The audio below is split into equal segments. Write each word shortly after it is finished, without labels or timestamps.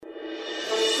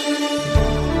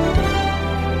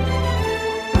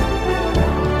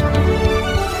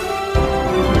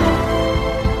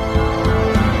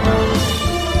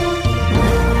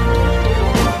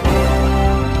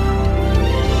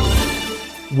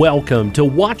Welcome to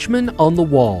Watchman on the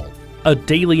Wall, a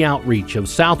daily outreach of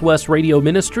Southwest Radio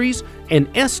Ministries and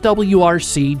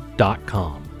SWRC.com.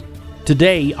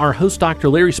 Today, our host, Dr.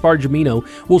 Larry Spargimino,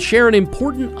 will share an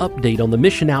important update on the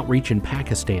mission outreach in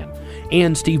Pakistan,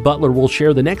 and Steve Butler will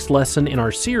share the next lesson in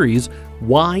our series,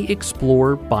 Why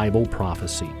Explore Bible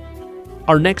Prophecy.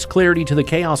 Our next Clarity to the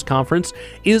Chaos Conference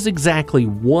is exactly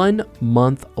 1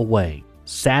 month away,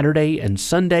 Saturday and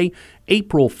Sunday,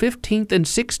 April 15th and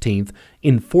 16th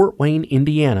in Fort Wayne,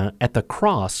 Indiana at the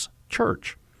Cross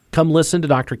Church. Come listen to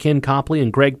Dr. Ken Copley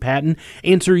and Greg Patton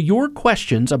answer your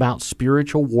questions about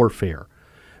spiritual warfare.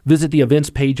 Visit the events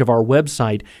page of our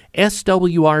website,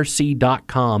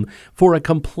 swrc.com, for a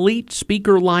complete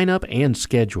speaker lineup and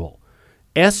schedule.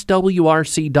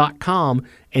 swrc.com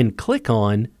and click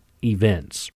on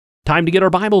Events. Time to get our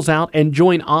Bibles out and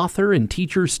join author and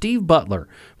teacher Steve Butler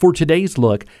for today's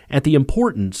look at the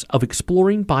importance of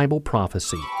exploring Bible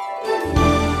prophecy.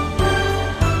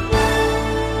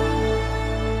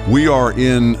 We are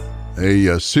in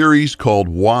a series called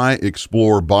Why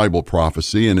Explore Bible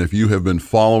Prophecy, and if you have been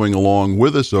following along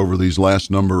with us over these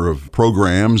last number of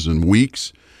programs and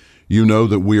weeks, you know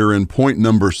that we are in point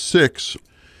number 6.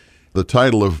 The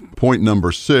title of point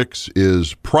number 6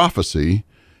 is Prophecy,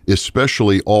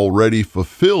 especially already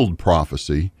fulfilled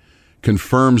prophecy,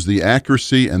 confirms the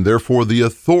accuracy and therefore the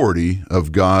authority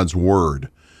of God's Word.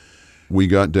 We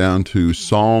got down to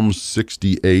Psalm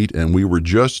 68, and we were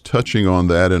just touching on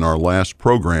that in our last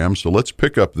program, so let's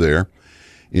pick up there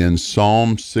in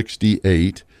Psalm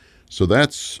 68. So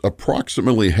that's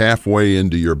approximately halfway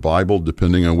into your Bible,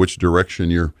 depending on which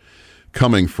direction you're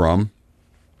coming from.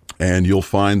 And you'll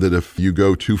find that if you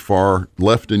go too far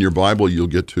left in your Bible, you'll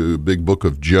get to big book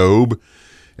of Job.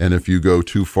 And if you go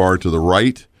too far to the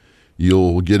right,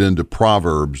 you'll get into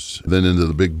Proverbs, then into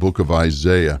the big book of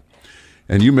Isaiah.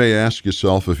 And you may ask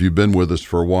yourself, if you've been with us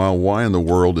for a while, why in the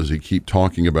world does he keep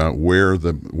talking about where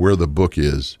the book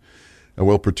is?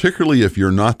 Well, particularly if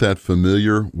you're not that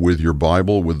familiar with your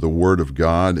Bible, with the Word of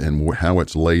God and how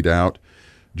it's laid out,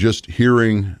 just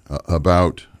hearing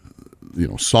about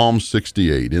Psalm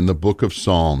 68 in the book of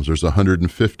Psalms, there's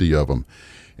 150 of them,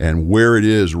 and where it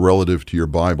is relative to your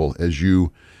Bible, as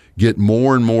you get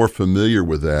more and more familiar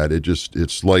with that,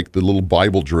 it's like the little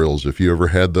Bible drills, if you ever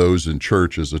had those in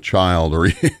church as a child or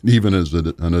even as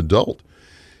an adult.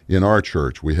 In our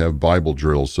church, we have Bible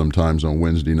drills sometimes on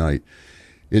Wednesday night.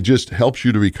 It just helps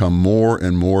you to become more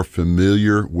and more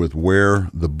familiar with where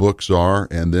the books are,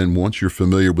 and then once you're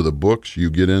familiar with the books, you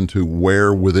get into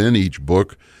where within each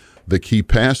book the key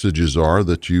passages are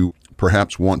that you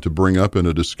perhaps want to bring up in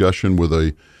a discussion with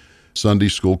a Sunday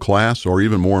school class, or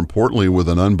even more importantly, with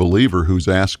an unbeliever who's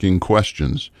asking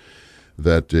questions.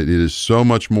 That it is so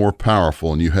much more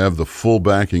powerful, and you have the full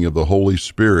backing of the Holy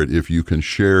Spirit if you can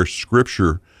share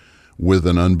Scripture with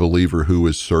an unbeliever who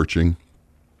is searching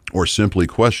or simply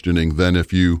questioning, than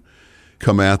if you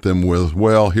come at them with,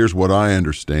 well, here's what I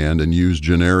understand, and use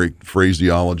generic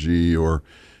phraseology, or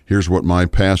here's what my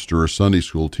pastor or Sunday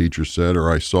school teacher said, or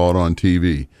I saw it on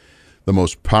TV. The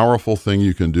most powerful thing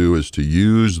you can do is to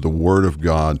use the Word of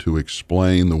God to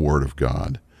explain the Word of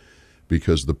God,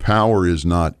 because the power is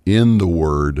not in the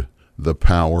Word, the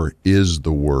power is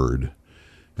the Word.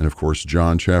 And of course,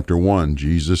 John chapter 1,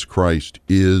 Jesus Christ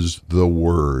is the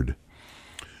Word.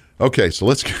 Okay, so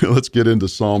let's get into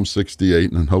Psalm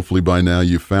 68, and hopefully by now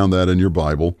you found that in your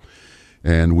Bible.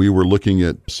 And we were looking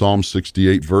at Psalm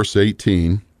 68, verse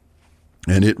 18.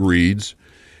 And it reads,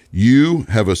 "You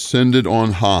have ascended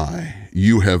on high.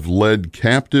 You have led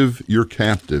captive your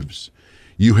captives.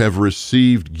 You have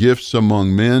received gifts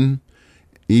among men,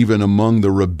 even among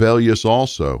the rebellious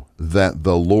also, that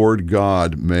the Lord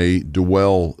God may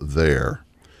dwell there."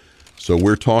 So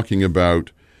we're talking about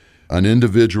an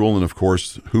individual, and of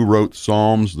course, who wrote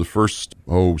Psalms? The first,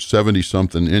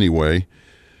 70-something anyway.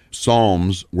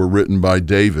 Psalms were written by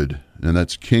David, and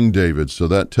that's King David. So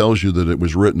that tells you that it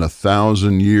was written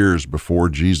 1,000 years before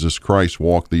Jesus Christ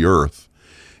walked the earth.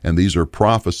 And these are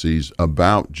prophecies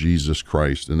about Jesus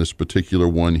Christ, in this particular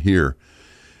one here.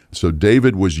 So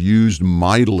David was used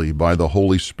mightily by the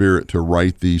Holy Spirit to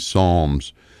write these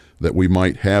Psalms, that we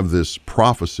might have this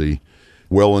prophecy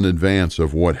well in advance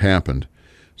of what happened.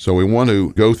 So we want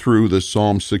to go through this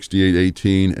Psalm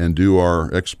 68:18 and do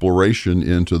our exploration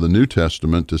into the New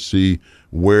Testament to see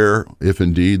where, if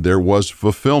indeed, there was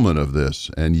fulfillment of this.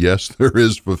 And yes, there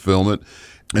is fulfillment.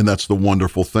 And that's the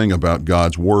wonderful thing about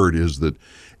God's Word, is that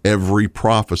every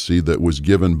prophecy that was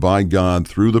given by God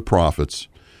through the prophets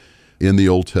in the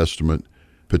Old Testament,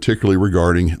 particularly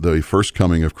regarding the first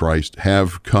coming of Christ,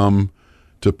 have come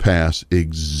to pass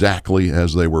exactly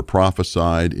as they were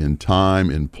prophesied in time,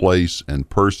 in place, and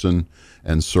person,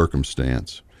 and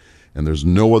circumstance. And there's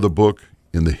no other book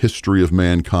in the history of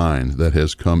mankind that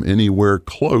has come anywhere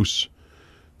close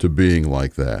to being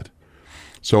like that.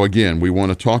 So again, we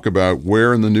want to talk about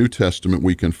where in the New Testament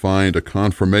we can find a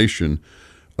confirmation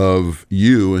of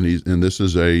you, and this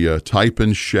is a type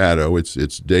and shadow. It's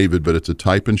David, but it's a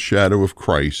type and shadow of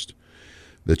Christ,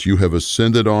 that you have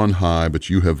ascended on high, but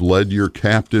you have led your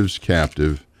captives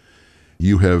captive.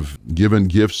 You have given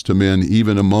gifts to men,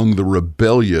 even among the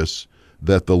rebellious,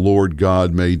 that the Lord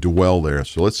God may dwell there.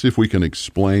 So let's see if we can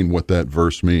explain what that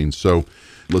verse means. So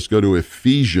let's go to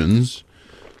Ephesians.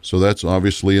 So that's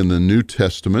obviously in the New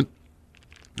Testament.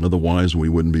 Otherwise, we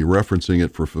wouldn't be referencing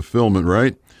it for fulfillment,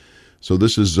 right? So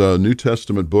this is a New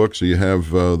Testament book. So you have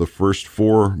the first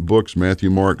four books, Matthew,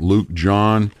 Mark, Luke,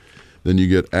 John. Then you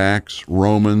get Acts,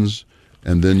 Romans,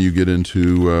 and then you get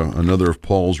into another of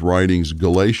Paul's writings,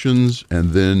 Galatians,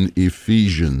 and then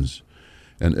Ephesians.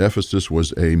 And Ephesus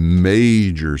was a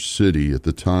major city at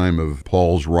the time of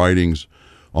Paul's writings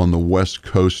on the west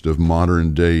coast of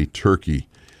modern-day Turkey.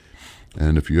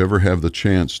 And if you ever have the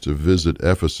chance to visit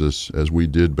Ephesus, as we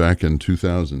did back in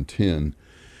 2010,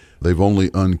 they've only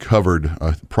uncovered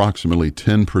approximately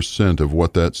 10% of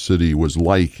what that city was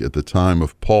like at the time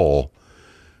of Paul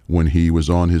when he was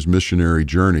on his missionary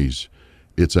journeys.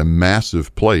 It's a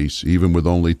massive place, even with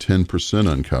only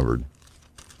 10% uncovered.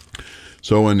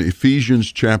 So in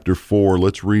Ephesians chapter 4,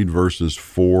 let's read verses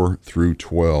 4 through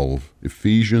 12.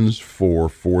 Ephesians 4,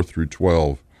 4 through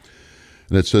 12.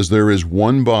 And it says, "There is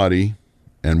one body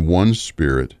and one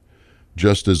Spirit,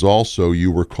 just as also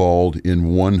you were called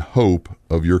in one hope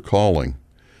of your calling,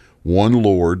 one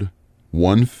Lord,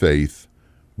 one faith,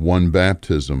 one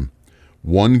baptism,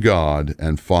 one God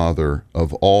and Father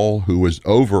of all, who is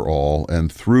over all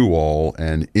and through all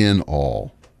and in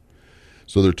all."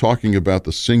 So they're talking about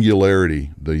the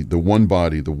singularity, the one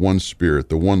body, the one Spirit,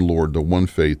 the one Lord, the one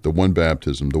faith, the one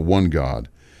baptism, the one God.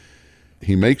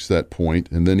 He makes that point,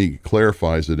 and then he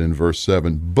clarifies it in verse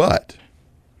 7. "But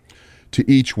to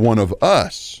each one of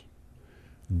us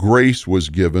grace was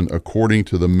given according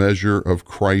to the measure of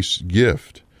Christ's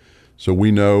gift." So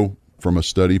we know from a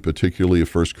study, particularly of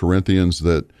 1 Corinthians,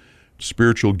 that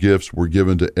spiritual gifts were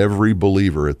given to every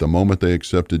believer at the moment they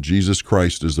accepted Jesus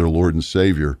Christ as their Lord and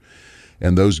Savior.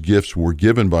 And those gifts were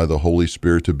given by the Holy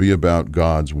Spirit to be about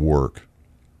God's work.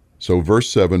 So verse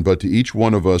 7, "But to each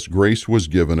one of us grace was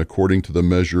given according to the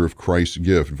measure of Christ's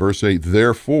gift." Verse 8,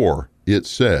 "Therefore," it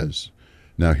says,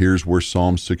 now here's where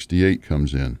Psalm 68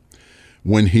 comes in,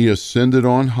 "When he ascended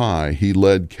on high, he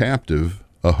led captive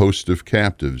a host of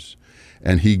captives,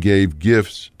 and he gave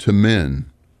gifts to men."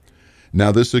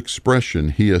 Now this expression,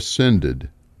 "he ascended,"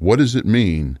 what does it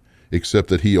mean, except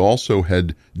that he also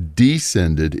had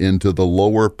descended into the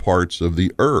lower parts of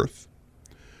the earth?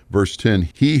 Verse 10,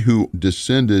 "He who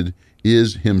descended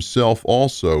is himself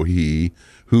also he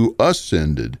who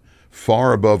ascended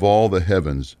far above all the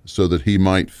heavens, so that he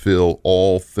might fill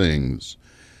all things."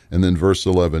 And then verse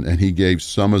 11, "And he gave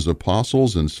some as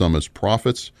apostles, and some as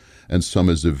prophets, and some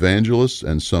as evangelists,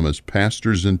 and some as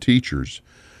pastors and teachers,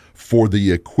 for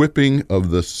the equipping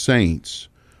of the saints,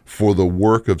 for the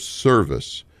work of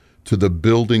service, to the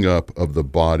building up of the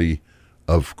body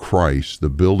of Christ," the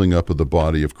building up of the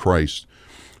body of Christ.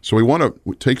 So we want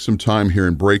to take some time here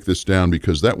and break this down,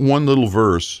 because that one little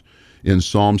verse in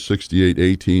Psalm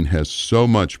 68:18 has so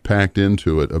much packed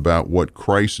into it about what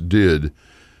Christ did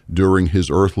during his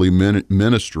earthly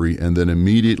ministry, and then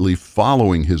immediately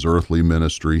following his earthly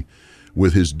ministry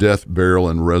with his death, burial,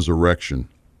 and resurrection.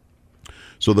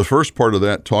 So the first part of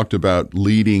that talked about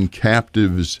leading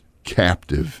captives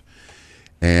captive.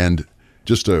 And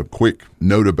just a quick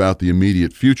note about the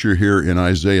immediate future here in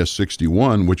Isaiah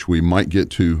 61, which we might get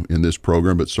to in this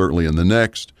program, but certainly in the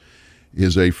next,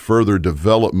 is a further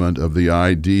development of the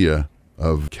idea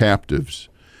of captives.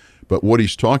 But what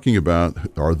he's talking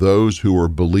about are those who are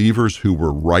believers, who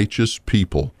were righteous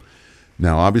people.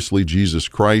 Now, obviously, Jesus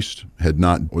Christ had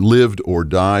not lived or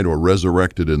died or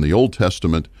resurrected in the Old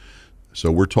Testament, so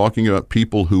we're talking about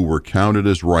people who were counted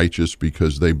as righteous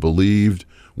because they believed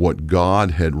what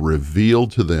God had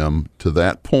revealed to them to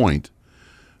that point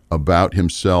about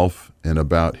himself and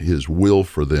about his will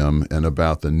for them and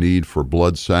about the need for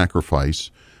blood sacrifice,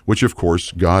 which, of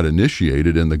course, God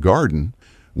initiated in the garden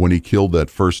when he killed that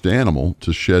first animal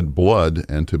to shed blood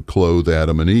and to clothe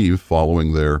Adam and Eve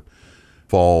following their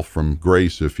fall from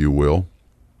grace, if you will,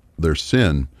 their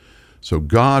sin. So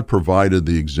God provided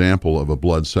the example of a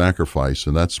blood sacrifice,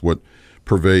 and that's what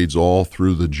pervades all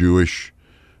through the Jewish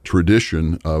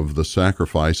tradition of the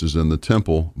sacrifices in the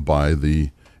temple by the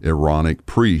Aaronic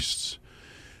priests.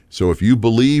 So if you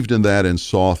believed in that and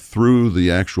saw through the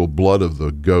actual blood of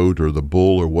the goat or the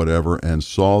bull or whatever and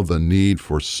saw the need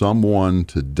for someone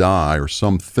to die or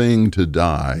something to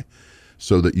die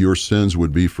so that your sins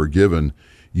would be forgiven,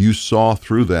 you saw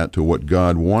through that to what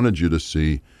God wanted you to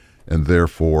see, and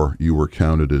therefore you were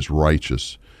counted as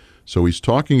righteous. So he's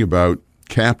talking about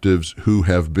captives who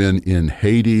have been in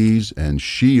Hades and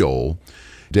Sheol.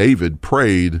 David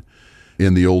prayed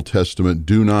in the Old Testament,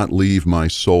 "Do not leave my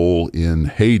soul in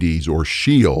Hades or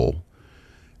Sheol."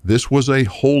 This was a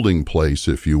holding place,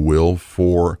 if you will,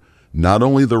 for not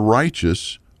only the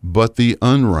righteous, but the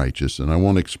unrighteous. And I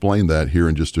want to explain that here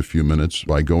in just a few minutes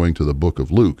by going to the book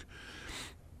of Luke.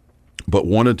 But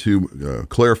wanted to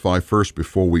clarify first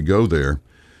before we go there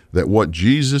that what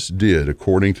Jesus did,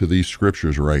 according to these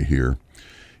scriptures right here,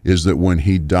 is that when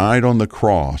he died on the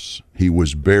cross, he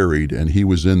was buried and he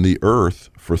was in the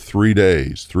earth for 3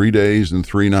 days. 3 days and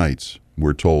 3 nights,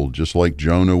 we're told, just like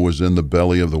Jonah was in the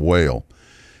belly of the whale.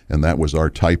 And that was our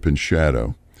type and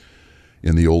shadow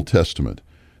in the Old Testament.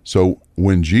 So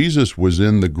when Jesus was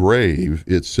in the grave,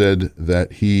 it said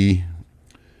that he,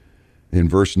 in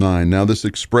verse 9, now this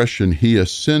expression, he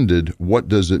ascended, what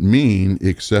does it mean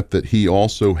except that he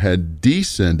also had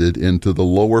descended into the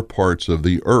lower parts of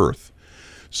the earth?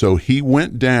 So he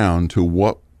went down to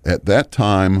what at that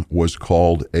time was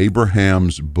called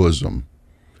Abraham's bosom.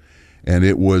 And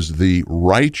it was the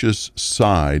righteous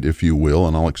side, if you will,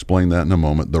 and I'll explain that in a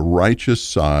moment, the righteous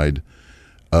side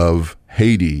of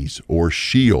Hades or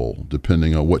Sheol,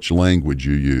 depending on which language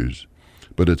you use.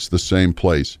 But it's the same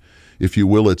place. If you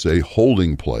will, it's a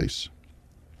holding place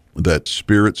that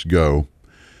spirits go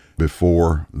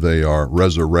before they are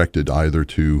resurrected either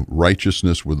to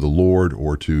righteousness with the Lord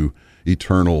or to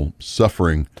eternal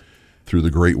suffering through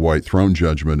the great white throne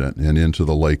judgment and into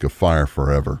the lake of fire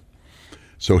forever.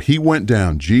 So he went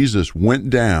down, Jesus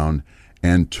went down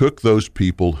and took those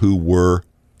people who were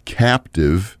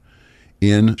captive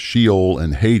in Sheol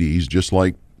and Hades, just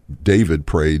like David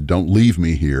prayed, "Don't leave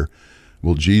me here."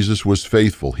 Well, Jesus was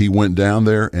faithful. He went down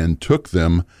there and took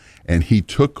them, and he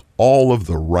took all of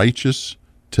the righteous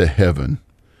to heaven.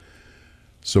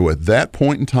 So at that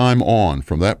point in time on,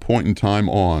 from that point in time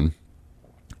on,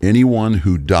 anyone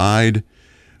who died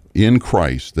in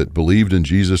Christ, that believed in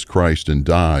Jesus Christ and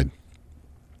died,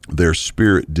 their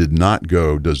spirit does not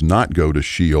go to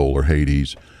Sheol or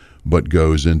Hades, but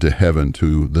goes into heaven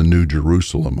to the New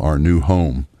Jerusalem, our new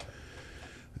home.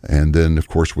 And then, of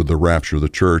course, with the rapture of the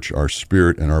church, our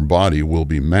spirit and our body will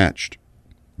be matched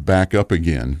back up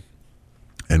again,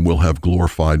 and we'll have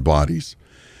glorified bodies.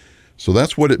 So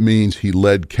that's what it means he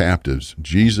led captives.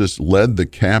 Jesus led the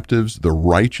captives, the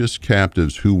righteous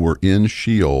captives who were in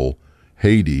Sheol,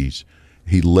 Hades.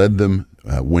 He led them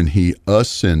when he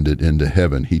ascended into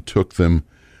heaven. He took them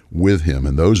with him.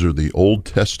 And those are the Old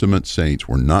Testament saints.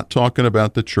 We're not talking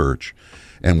about the church,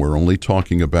 and we're only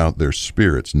talking about their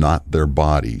spirits, not their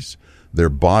bodies. Their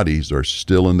bodies are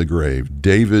still in the grave.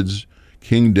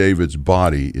 King David's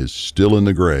body is still in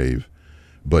the grave,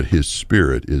 but his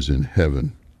spirit is in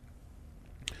heaven.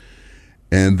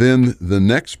 And then the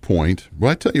next point,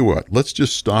 well, I tell you what, let's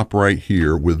just stop right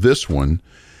here with this one,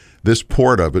 this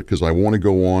part of it, because I want to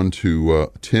go on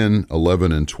to 10,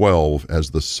 11, and 12 as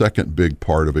the second big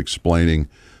part of explaining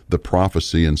the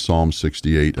prophecy in Psalm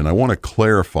 68. And I want to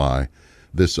clarify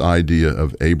this idea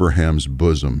of Abraham's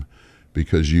bosom,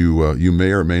 because you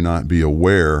may or may not be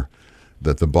aware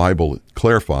that the Bible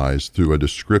clarifies through a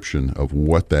description of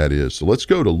what that is. So let's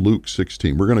go to Luke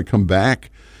 16. We're going to come back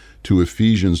to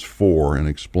Ephesians 4 and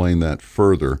explain that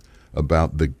further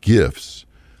about the gifts.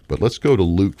 But let's go to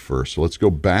Luke first. So let's go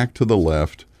back to the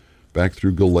left, back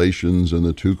through Galatians and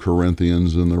the 2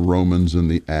 Corinthians and the Romans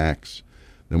and the Acts.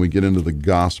 Then we get into the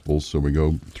Gospels, so we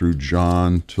go through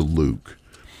John to Luke.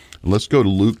 And let's go to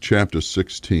Luke chapter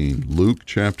 16. Luke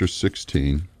chapter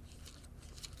 16.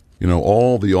 You know,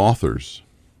 all the authors,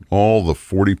 all the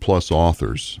 40-plus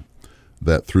authors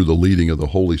that through the leading of the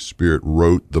Holy Spirit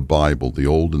wrote the Bible, the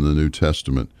Old and the New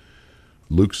Testament,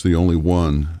 Luke's the only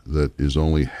one that is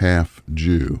only half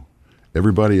Jew.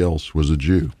 Everybody else was a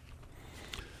Jew.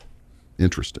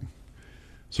 Interesting.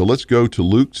 So let's go to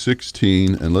Luke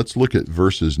 16, and let's look at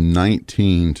verses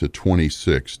 19 to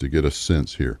 26 to get a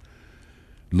sense here.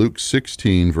 Luke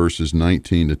 16, verses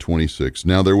 19 to 26.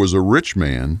 Now there was a rich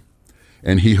man,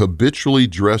 and he habitually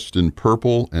dressed in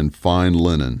purple and fine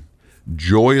linen,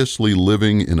 joyously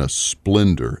living in a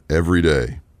splendor every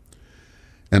day.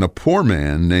 And a poor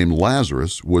man named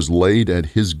Lazarus was laid at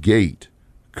his gate,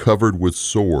 covered with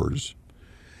sores,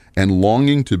 and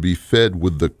longing to be fed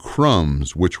with the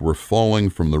crumbs which were falling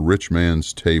from the rich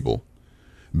man's table.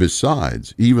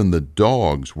 Besides, even the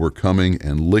dogs were coming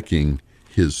and licking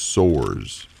his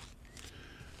sores.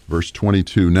 Verse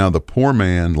 22, now the poor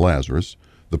man, Lazarus,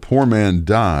 the poor man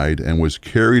died and was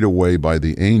carried away by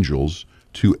the angels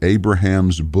to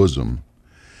Abraham's bosom.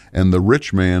 And the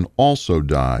rich man also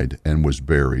died and was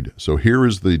buried. So here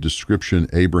is the description,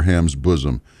 Abraham's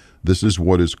bosom. This is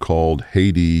what is called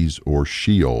Hades or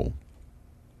Sheol.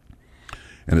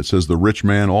 And it says the rich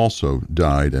man also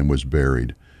died and was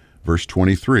buried. Verse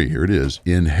 23, here it is.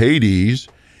 In Hades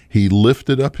he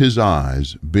lifted up his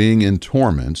eyes, being in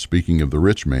torment, speaking of the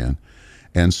rich man,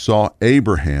 and saw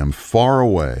Abraham far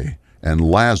away and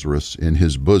Lazarus in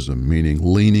his bosom, meaning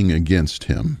leaning against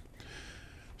him.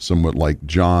 Somewhat like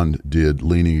John did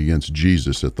leaning against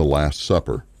Jesus at the Last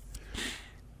Supper.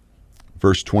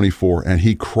 Verse 24, and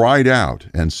he cried out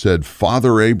and said,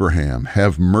 Father Abraham,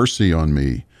 have mercy on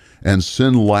me, and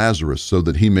send Lazarus so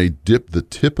that he may dip the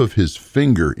tip of his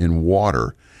finger in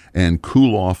water and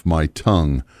cool off my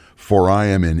tongue, for I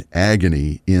am in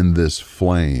agony in this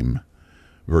flame.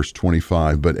 Verse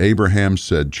 25, but Abraham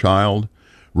said, Child,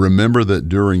 remember that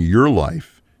during your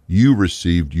life you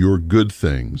received your good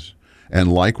things,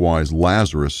 and likewise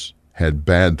Lazarus had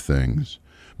bad things.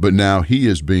 But now he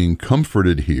is being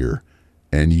comforted here,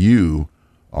 and you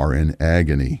are in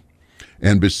agony.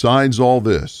 And besides all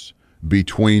this,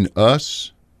 between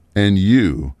us and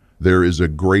you there is a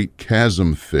great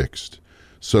chasm fixed,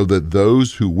 so that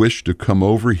those who wish to come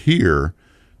over here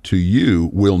to you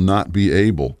will not be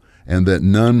able, and that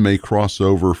none may cross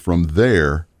over from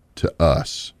there to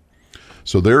us.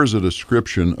 So there is a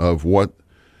description of what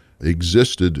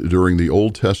existed during the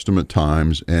Old Testament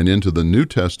times and into the New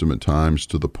Testament times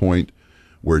to the point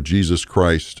where Jesus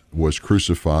Christ was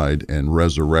crucified and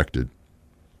resurrected.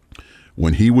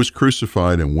 When he was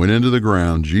crucified and went into the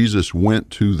ground, Jesus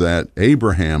went to that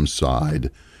Abraham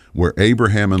side where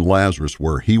Abraham and Lazarus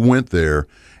were. He went there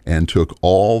and took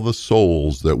all the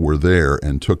souls that were there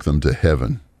and took them to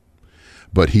heaven.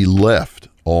 But he left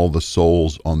all the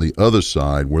souls on the other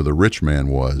side where the rich man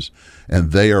was,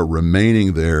 and they are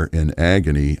remaining there in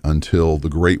agony until the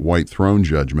great white throne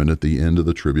judgment at the end of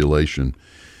the tribulation,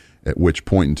 at which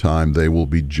point in time they will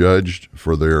be judged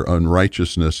for their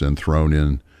unrighteousness and thrown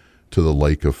into the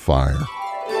lake of fire.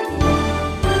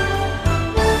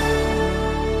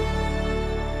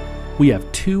 We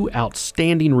have two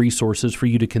outstanding resources for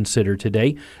you to consider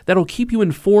today that'll keep you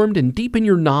informed and deepen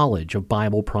your knowledge of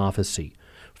Bible prophecy.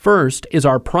 First is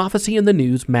our Prophecy in the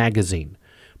News magazine.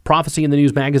 Prophecy in the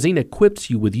News magazine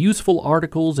equips you with useful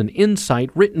articles and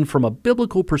insight written from a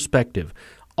biblical perspective,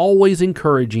 always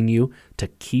encouraging you to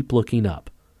keep looking up.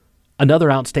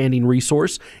 Another outstanding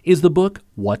resource is the book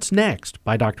What's Next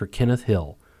by Dr. Kenneth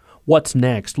Hill. What's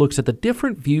Next looks at the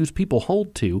different views people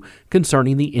hold to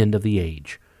concerning the end of the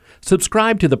age.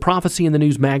 Subscribe to the Prophecy in the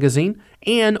News magazine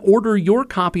and order your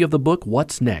copy of the book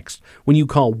What's Next when you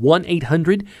call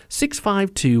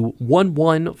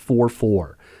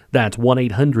 1-800-652-1144. That's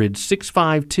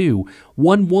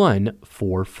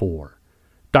 1-800-652-1144.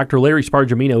 Dr. Larry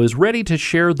Spargimino is ready to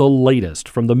share the latest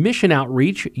from the mission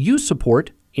outreach you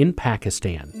support in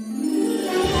Pakistan.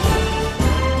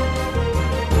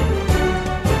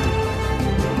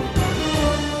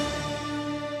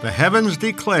 The heavens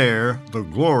declare the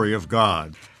glory of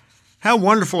God. How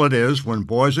wonderful it is when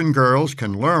boys and girls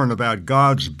can learn about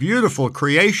God's beautiful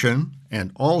creation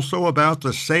and also about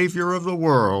the Savior of the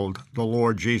world, the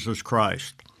Lord Jesus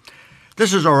Christ.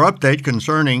 This is our update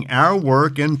concerning our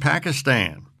work in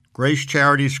Pakistan. Grace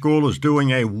Charity School is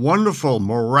doing a wonderful,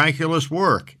 miraculous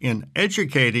work in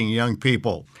educating young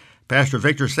people. Pastor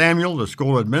Victor Samuel, the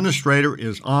school administrator,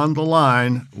 is on the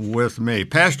line with me.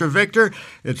 Pastor Victor,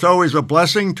 it's always a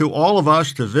blessing to all of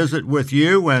us to visit with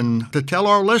you and to tell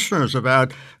our listeners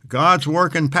about God's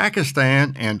work in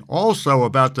Pakistan and also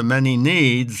about the many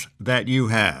needs that you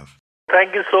have.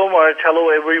 Thank you so much. Hello,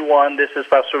 everyone. This is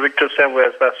Pastor Victor Samuel,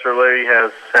 as Pastor Larry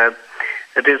has said.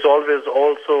 It is always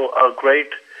also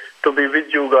great to be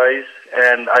with you guys,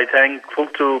 and I thankful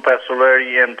to Pastor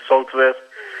Larry and Southwest,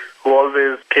 who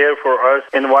always care for us,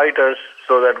 invite us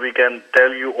so that we can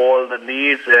tell you all the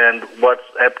needs and what's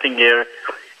happening here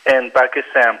in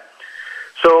Pakistan.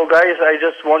 So, guys, I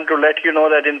just want to let you know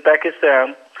that in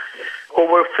Pakistan,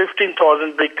 over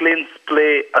 15,000 bricklanes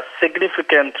play a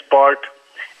significant part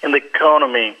in the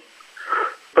economy,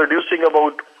 producing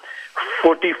about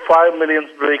 45 million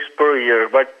bricks per year.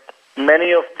 But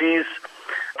many of these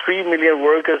 3 million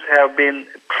workers have been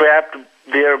trapped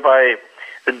there by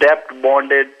debt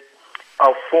bonded,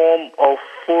 a form of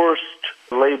forced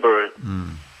labor.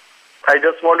 I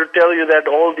just want to tell you that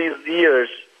all these years,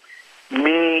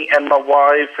 me and my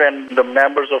wife and the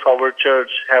members of our church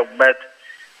have met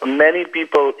many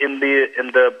people in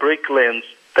the brick lanes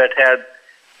that had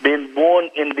been born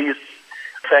in these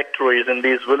factories, in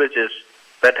these villages,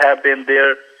 that have been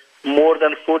there more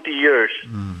than 40 years.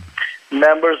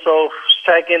 Members of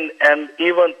second and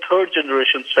even third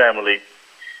generation family.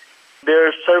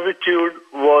 Their servitude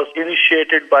was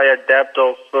initiated by a debt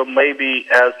of maybe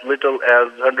as little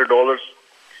as $100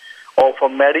 of a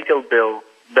medical bill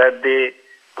that they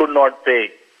could not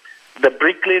pay. The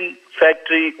Bricklin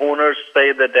factory owners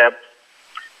pay the debt.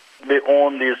 They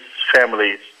own these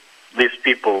families, these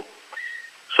people.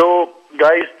 So,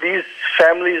 guys, these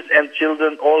families and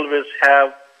children always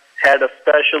have had a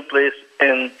special place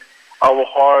in our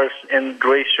hearts, in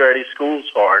Grace Charity School's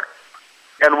heart.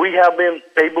 And we have been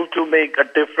able to make a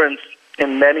difference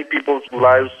in many people's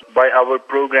lives by our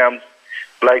programs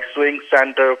like Swing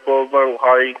Center, formal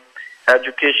high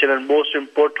education, and most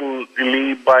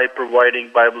importantly by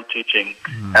providing Bible teaching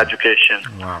education.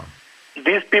 Wow.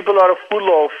 These people are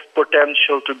full of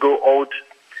potential to go out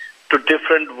to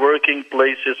different working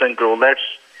places and grow. Let's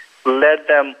let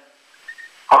them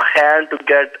a hand to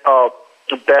get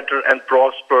better and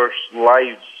prosperous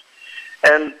lives.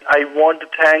 And I want to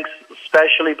thank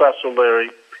especially Pastor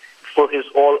Larry for his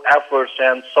all efforts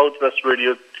and Southwest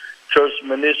Radio Church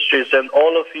Ministries and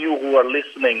all of you who are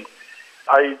listening.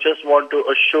 I just want to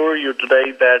assure you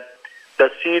today that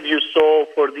the seed you sow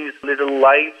for these little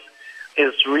lives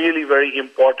is really very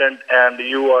important, and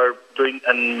you are doing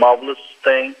a marvelous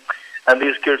thing. And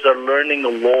these kids are learning a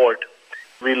lot.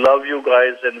 We love you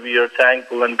guys, and we are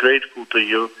thankful and grateful to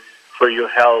you for your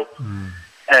help.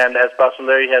 And as Pastor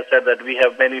Larry has said, that we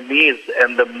have many needs,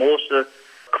 and the most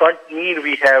current need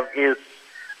we have is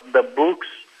the books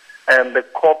and the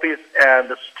copies and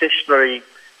the stationery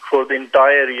for the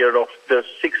entire year of the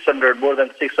more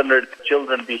than 600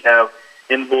 children we have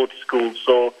in both schools.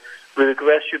 So we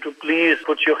request you to please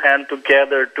put your hand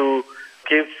together to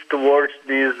give towards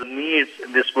these needs.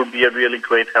 This would be a really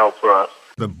great help for us.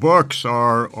 The books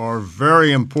are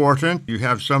very important. You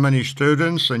have so many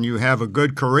students and you have a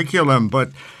good curriculum,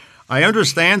 but I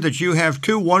understand that you have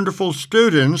two wonderful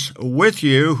students with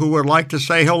you who would like to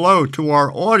say hello to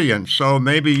our audience. So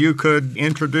maybe you could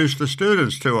introduce the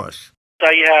students to us.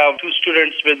 I have two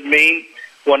students with me.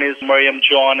 One is Mariam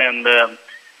John and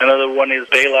another one is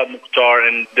Bela Mukhtar,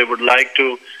 and they would like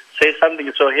to say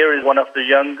something. So here is one of the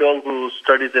young girls who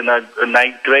studies in a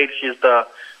ninth grade. She's the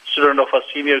student of a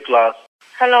senior class.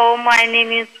 Hello, my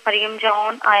name is Mariam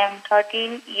John. I am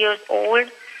 13 years old.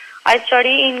 I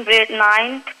study in grade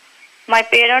 9th. My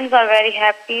parents are very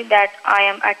happy that I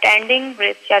am attending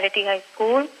Grace Charity High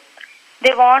School.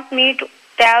 They want me to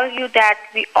tell you that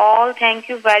we all thank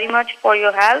you very much for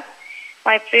your help.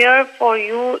 My prayer for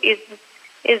you is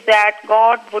that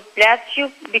God would bless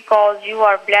you because you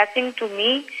are a blessing to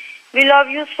me. We love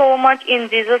you so much in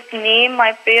Jesus' name.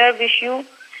 My prayer wish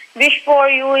for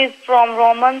you is from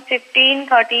Romans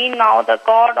 15:13. Now the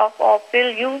God of all fill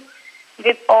you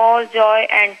with all joy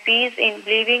and peace in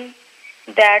believing,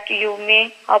 that you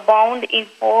may abound in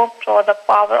hope through the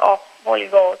power of Holy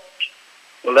Ghost.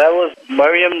 Well, that was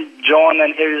Mariam John,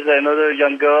 and here is another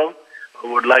young girl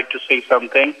who would like to say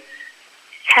something.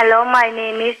 Hello, my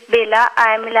name is Bella.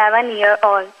 I am 11 years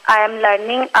old. I am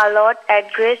learning a lot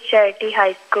at Grace Charity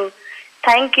High School.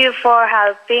 Thank you for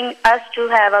helping us to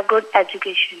have a good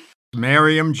education.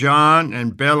 Mariam John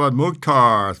and Bela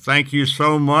Mukhtar, thank you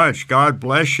so much. God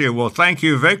bless you. Well, thank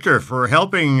you, Victor, for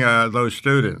helping those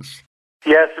students.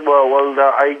 Yes, well,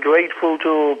 I'm grateful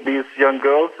to these young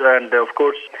girls, and of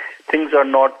course, things are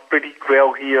not pretty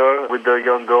well here with the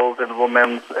young girls and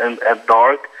women at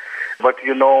dark, but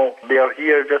they are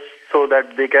here just so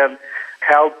that they can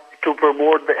help to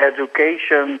promote the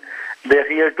education. They're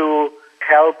here to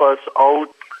help us out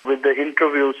with the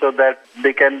interview so that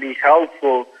they can be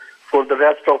helpful for the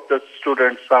rest of the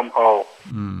students somehow.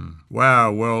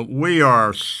 Wow, well, we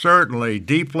are certainly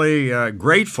deeply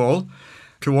grateful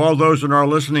to all those in our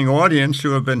listening audience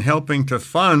who have been helping to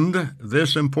fund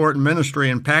this important ministry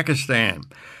in Pakistan.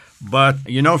 But,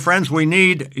 friends, we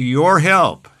need your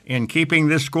help in keeping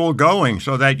this school going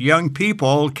so that young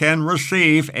people can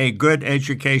receive a good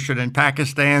education in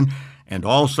Pakistan and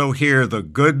also hear the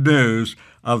good news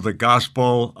of the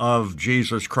gospel of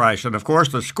Jesus Christ. And, of course,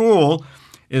 the school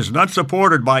is not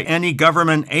supported by any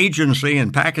government agency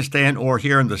in Pakistan or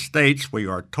here in the States. We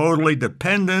are totally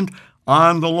dependent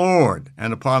on the Lord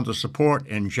and upon the support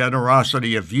and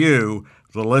generosity of you,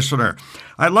 the listener.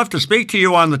 I'd love to speak to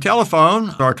you on the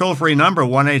telephone. Our toll-free number,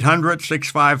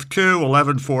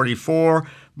 1-800-652-1144.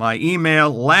 My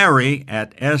email,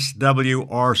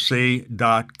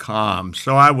 larry@swrc.com.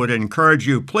 So I would encourage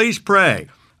you, please pray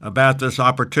about this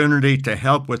opportunity to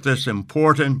help with this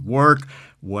important work,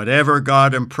 whatever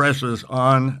God impresses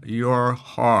on your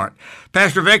heart.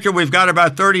 Pastor Victor, we've got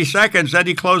about 30 seconds.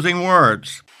 Any closing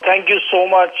words? Thank you so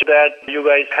much that you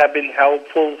guys have been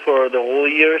helpful for the whole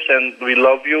years, and we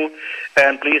love you.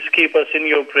 And please keep us in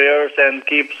your prayers, and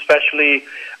keep especially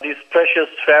these precious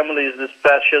families, these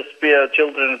precious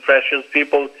children, precious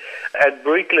people at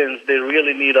Bricklands. They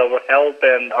really need our help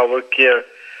and our care.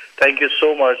 Thank you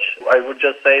so much. I would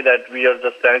just say that we are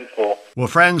just thankful. Well,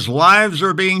 friends, lives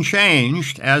are being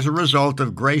changed as a result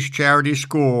of Grace Charity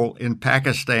School in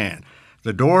Pakistan.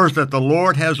 The doors that the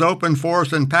Lord has opened for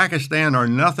us in Pakistan are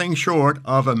nothing short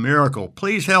of a miracle.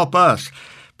 Please help us.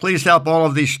 Please help all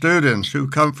of these students who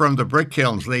come from the brick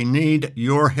kilns. They need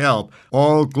your help.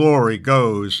 All glory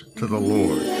goes to the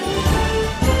Lord.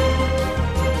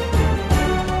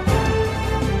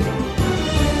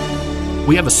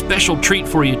 We have a special treat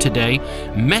for you today,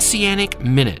 Messianic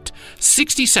Minute,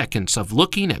 60 seconds of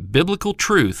looking at biblical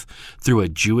truth through a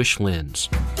Jewish lens.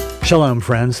 Shalom,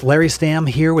 friends. Larry Stamm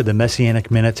here with the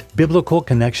Messianic Minute, Biblical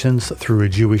Connections Through a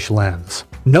Jewish Lens.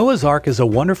 Noah's Ark is a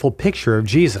wonderful picture of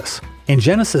Jesus. In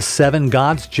Genesis 7,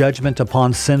 God's judgment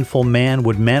upon sinful man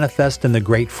would manifest in the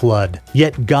great flood.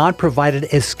 Yet God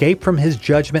provided escape from his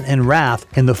judgment and wrath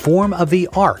in the form of the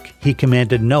ark he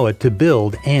commanded Noah to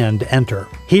build and enter.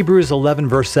 Hebrews 11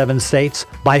 verse 7 states,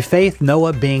 "By faith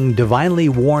Noah, being divinely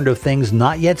warned of things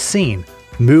not yet seen,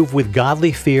 moved with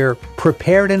godly fear,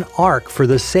 prepared an ark for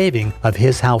the saving of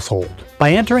his household."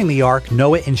 By entering the ark,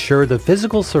 Noah ensured the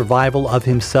physical survival of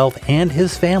himself and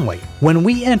his family. When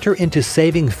we enter into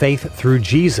saving faith through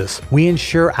Jesus, we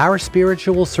ensure our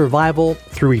spiritual survival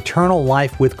through eternal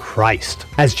life with Christ.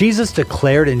 As Jesus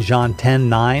declared in John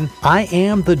 10:9, "I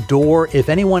am the door. If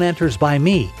anyone enters by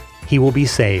me, he will be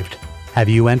saved." Have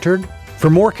you entered? For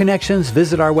more connections,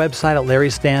 visit our website at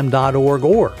larrystamm.org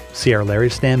or see our Larry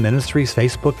Stamm Ministries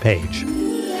Facebook page.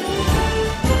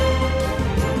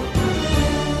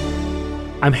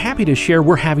 I'm happy to share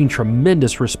we're having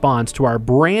tremendous response to our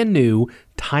brand new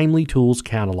Timely Tools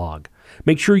catalog.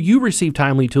 Make sure you receive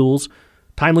Timely Tools.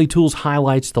 Timely Tools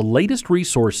highlights the latest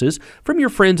resources from your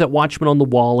friends at Watchmen on the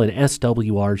Wall and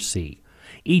SWRC.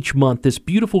 Each month, this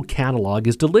beautiful catalog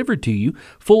is delivered to you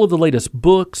full of the latest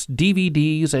books,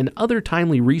 DVDs, and other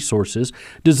timely resources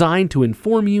designed to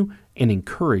inform you and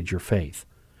encourage your faith.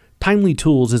 Timely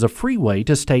Tools is a free way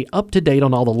to stay up to date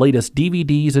on all the latest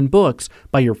DVDs and books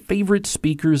by your favorite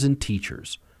speakers and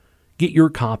teachers. Get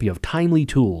your copy of Timely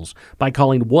Tools by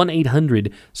calling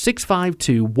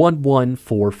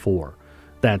 1-800-652-1144.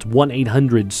 That's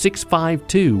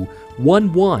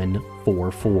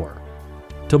 1-800-652-1144.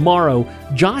 Tomorrow,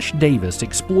 Josh Davis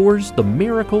explores the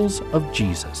miracles of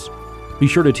Jesus. Be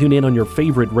sure to tune in on your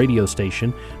favorite radio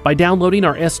station by downloading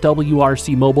our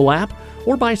SWRC mobile app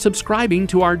or by subscribing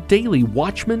to our daily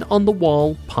Watchmen on the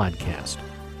Wall podcast.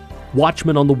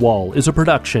 Watchmen on the Wall is a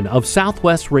production of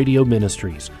Southwest Radio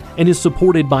Ministries and is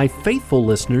supported by faithful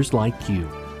listeners like you.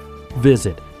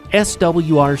 Visit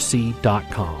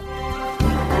swrc.com.